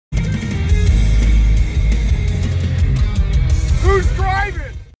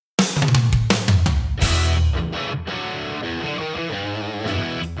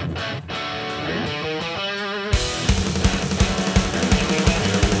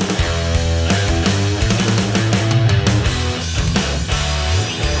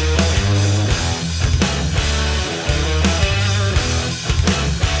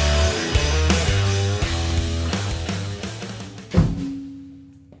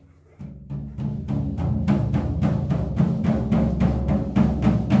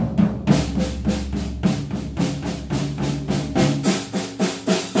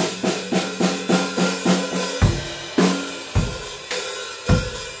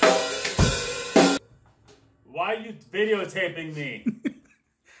you videotaping me?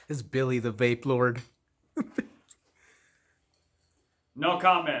 It's Billy the Vape Lord. No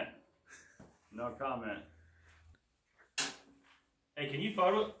comment. No comment. Hey, can you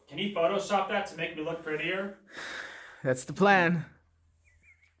Photoshop that to make me look prettier? That's the plan.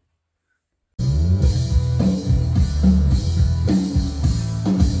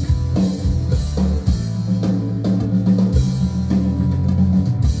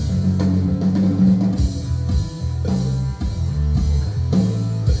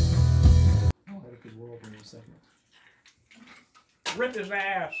 Rip his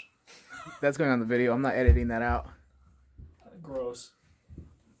ass. That's going on the video. I'm not editing that out. Gross.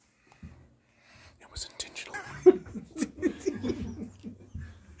 It was intentional.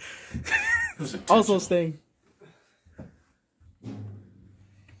 Also staying.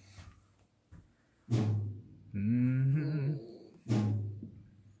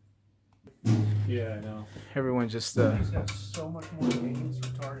 Yeah, I know. Everyone's just He's got so much more gains,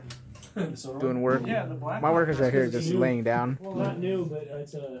 retarded. doing work. Yeah, the black My workers right here just new. laying down. Well, not new, but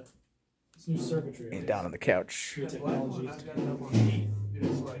it's new circuitry. Laying down on the couch. New technology.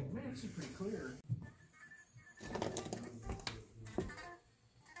 It's like, man, this is pretty clear.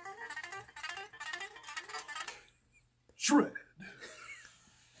 Shred.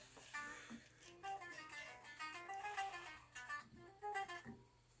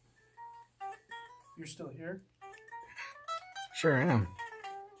 You're still here? Sure am.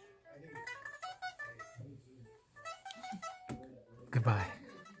 Goodbye.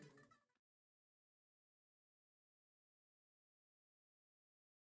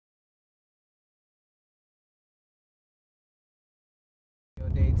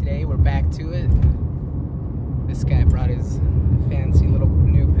 Day today, we're back to it. This guy brought his fancy little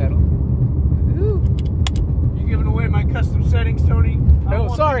new pedal. Ooh. You giving away my custom settings, Tony?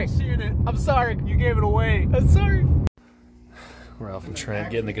 Oh, sorry. Seeing it. I'm sorry. You gave it away. I'm sorry. Ralph and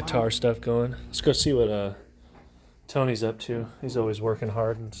Trent getting the guitar stuff going. Let's go see what Tony's up to. He's always working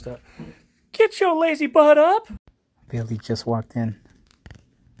hard and stuff. Get your lazy butt up! Billy just walked in.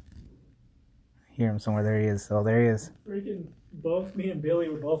 Hear him somewhere. There he is. Oh, there he is. Freaking both me and Billy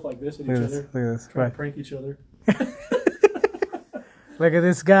were both like this at Look each at this. other. Look at this. Trying Right. to prank each other. Look at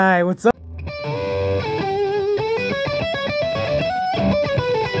this guy. What's up?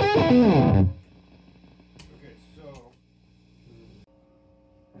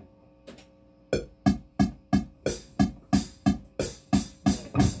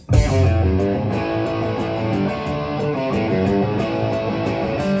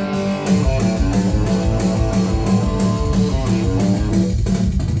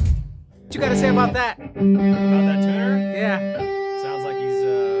 What you gotta say about that? About that tuner? Yeah. Sounds like it's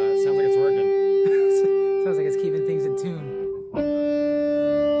working. Sounds like it's keeping things in tune.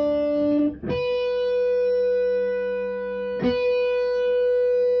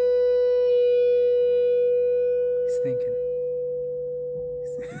 He's thinking.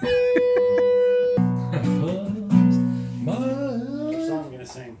 What song I'm gonna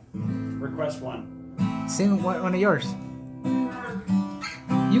sing? Request one. Sing one of yours.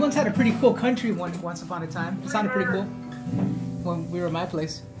 You once had a pretty cool country one once upon a time. It sounded pretty cool when we were at my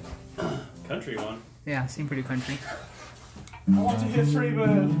place. Country one. Yeah, seemed pretty country. I want to hit free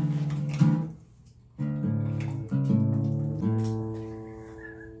bird.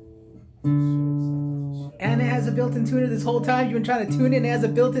 And it has a built-in tuner this whole time. You've been trying to tune it and it has a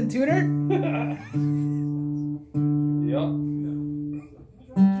built-in tuner? Yup.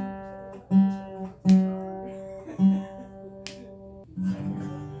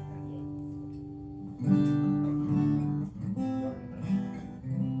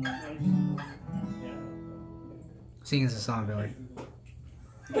 Sing us a song, Billy.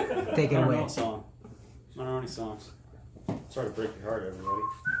 Take it I don't know away. a song. I don't know any songs. Sorry to break your heart, everybody.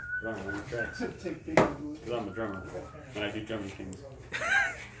 But I don't know any tracks. Because I'm a drummer. And I do drumming things.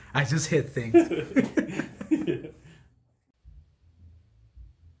 I just hit things.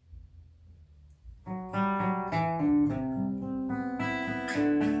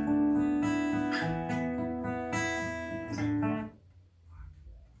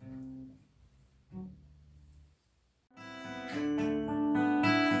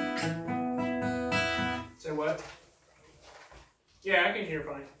 Say what? Yeah, I can hear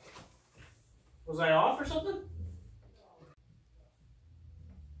fine. Was I off or something?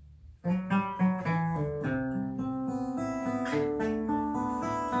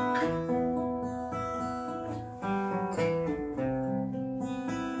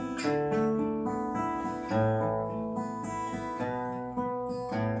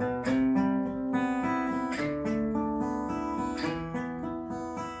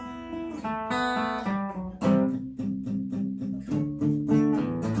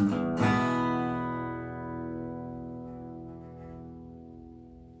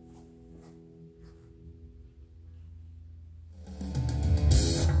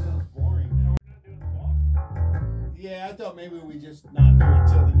 Yeah, I thought maybe we just not do it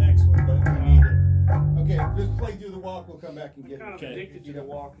till the next one, but we need it. Okay, just play through the walk. We'll come back and get Kind it. of addicted to the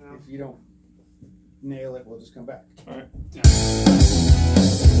walk now. If you don't nail it, we'll just come back. All right.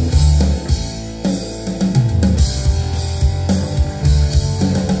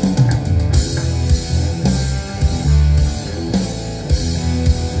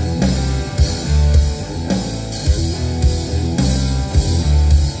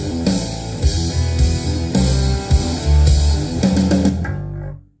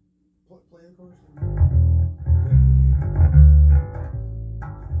 Play the chorus.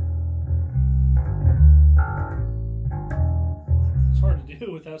 It's hard to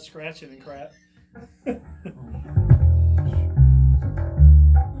do without scratching and crap.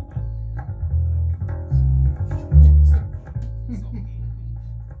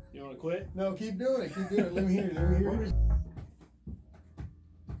 You want to quit? No, keep doing it. Keep doing it. Let me hear it. Let me hear it.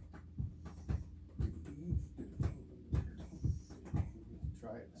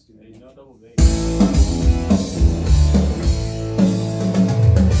 Try it. Let's do that. No double bass.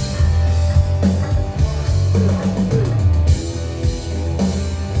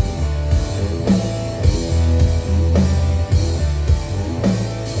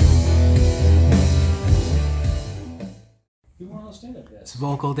 It's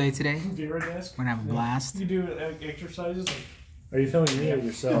vocal day today. Vera desk. We're gonna have a blast. You do exercises like. Are you filming me or I'm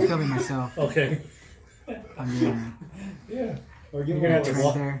yourself? filming myself. Okay. I'm doing Yeah. Or it right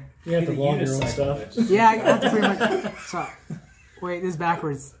there. You have to vlog your own stuff. Yeah, I have to pretty much. So, wait, this is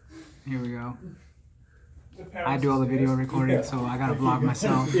backwards. Here we go. I do all the video recording, so I gotta vlog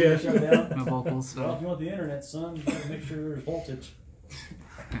myself. Yeah, shut down. My vocals. Well, if So you want the internet, son, you gotta make sure there's voltage.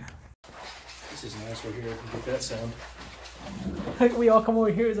 This is nice. We're here to get that sound. like we all come over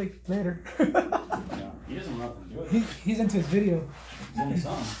here. It's like later. No, he doesn't know how to do it. He's into his video. He's in the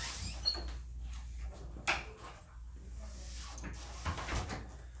song.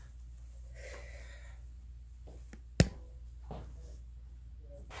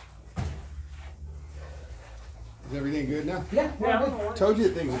 Is everything good now? Yeah. Told you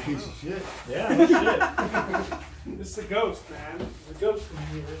the thing's a piece of shit. Yeah, no shit. It's the ghost, man. The ghost from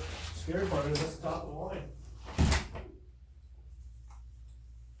here. Scary part is that's the top of the line.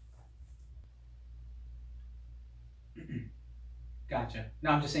 Gotcha.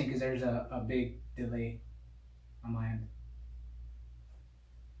 No, I'm just saying because there's a big delay on my end.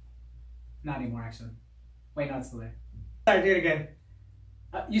 Not anymore, actually. Wait, no, it's delay. Sorry, do it again.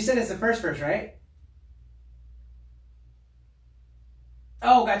 You said it's the first verse, right?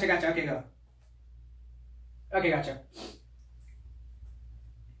 Oh, gotcha. Okay, go. Okay, gotcha.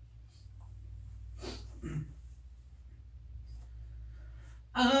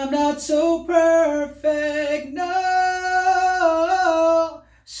 I'm not so perfect, no,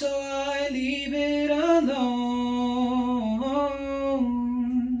 so I leave it alone.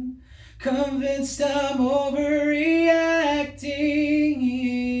 Convinced I'm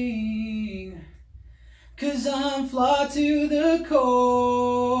overreacting, 'cause I'm flawed to the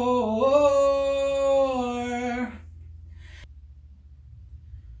core.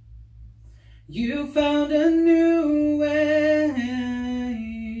 You found a new way,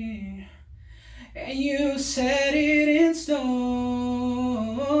 and you set it in stone.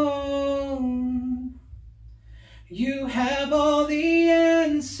 You have all the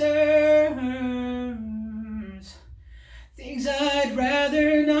answers, things I'd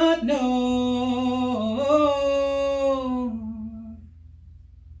rather not know.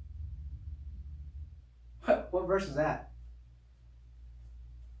 What verse is that?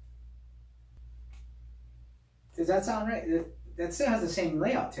 Does that sound right? That still has the same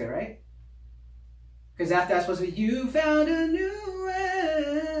layout to it, right? Because that's supposed to be, you found a new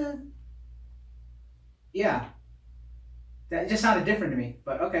way. Yeah. That just sounded different to me,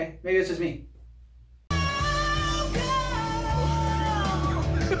 but okay, maybe it's just me.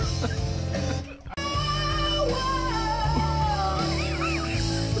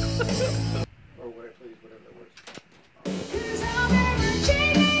 Or whatever, please, whatever that works.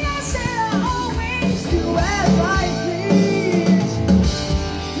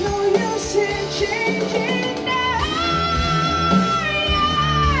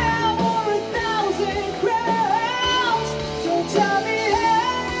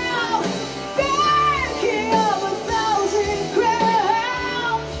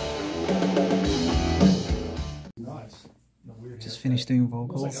 Just finished doing Looks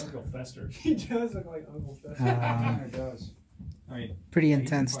vocals. like Uncle Fester. He does look like Uncle Fester. It does. I mean, Pretty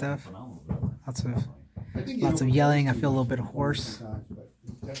intense stuff. Lots of yelling. I feel a little bit hoarse.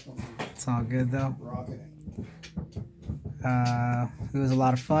 It's all good though. Rocking it. It was a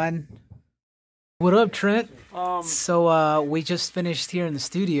lot of fun. What up, Trent? Um, So we just finished here in the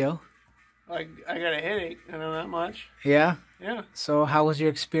studio. I got a headache. I know that much. Yeah? Yeah. So how was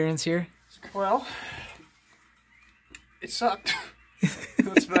your experience here? Well, it sucked.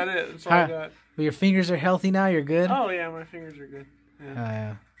 That's about it. That's all I got. Well, your fingers are healthy now? You're good? Oh, yeah, my fingers are good. Yeah.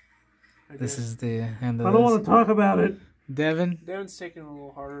 Yeah. This is the end of I don't want to talk about it. Devin? Devin's taking it a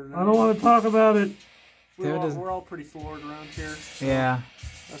little harder than I don't want to talk about it. We're all pretty floored around here. So Yeah.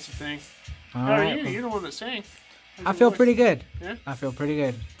 That's the thing. All How are right. you? You're the one that sang. How's I your feel voice? pretty good. Yeah? I feel pretty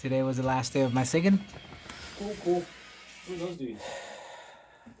good. Today was the last day of my singing. Cool. Who are those dudes?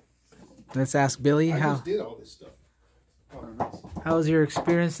 Let's ask Billy I how just did all this stuff. how was your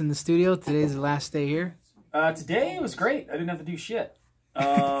experience in the studio? Today's the last day here. Today it was great. I didn't have to do shit.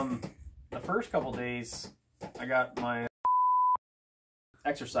 The first couple days, I got my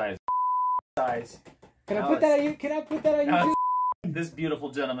exercise. Can I put that on you? Can I put that on Now this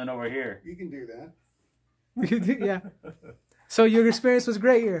beautiful gentleman over here. You can do that. Yeah. So your experience was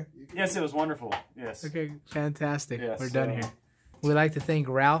great here. Yes, it was wonderful. Yes. Okay, fantastic. Yes, We're done here. We'd like to thank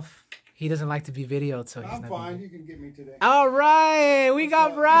Ralph. He doesn't like to be videoed, so he's I'm not. fine. You can get me today. All right, we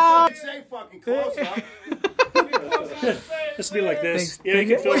got Ralph. Stay fucking close up. This will be like this. Thanks. Yeah,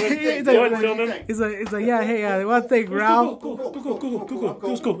 you can film it. He's Go ahead like, and film him. He's like, yeah, hey, I want to thank Ralph. Cool.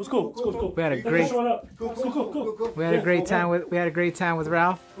 Let's go. We had a great, Showing up. Go. we had a great time with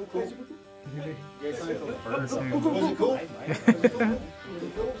Ralph. Was it cool?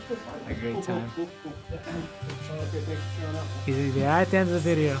 A great time. He's at the end of the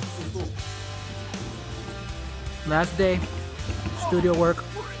video. Last day, studio work.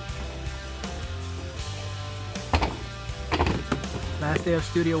 Last day of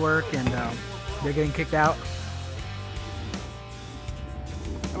studio work, and they're getting kicked out.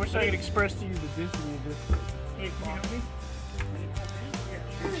 I wish I could express to you the density of this. Hey, can you help me?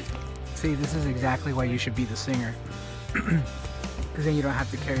 See, this is exactly why you should be the singer. Because then you don't have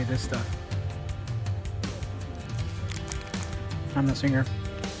to carry this stuff. I'm the singer.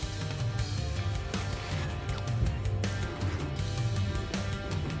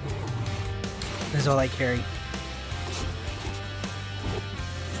 This is all I carry.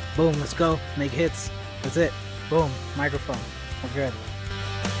 Boom, let's go. Make hits. That's it. Boom, microphone. We're good.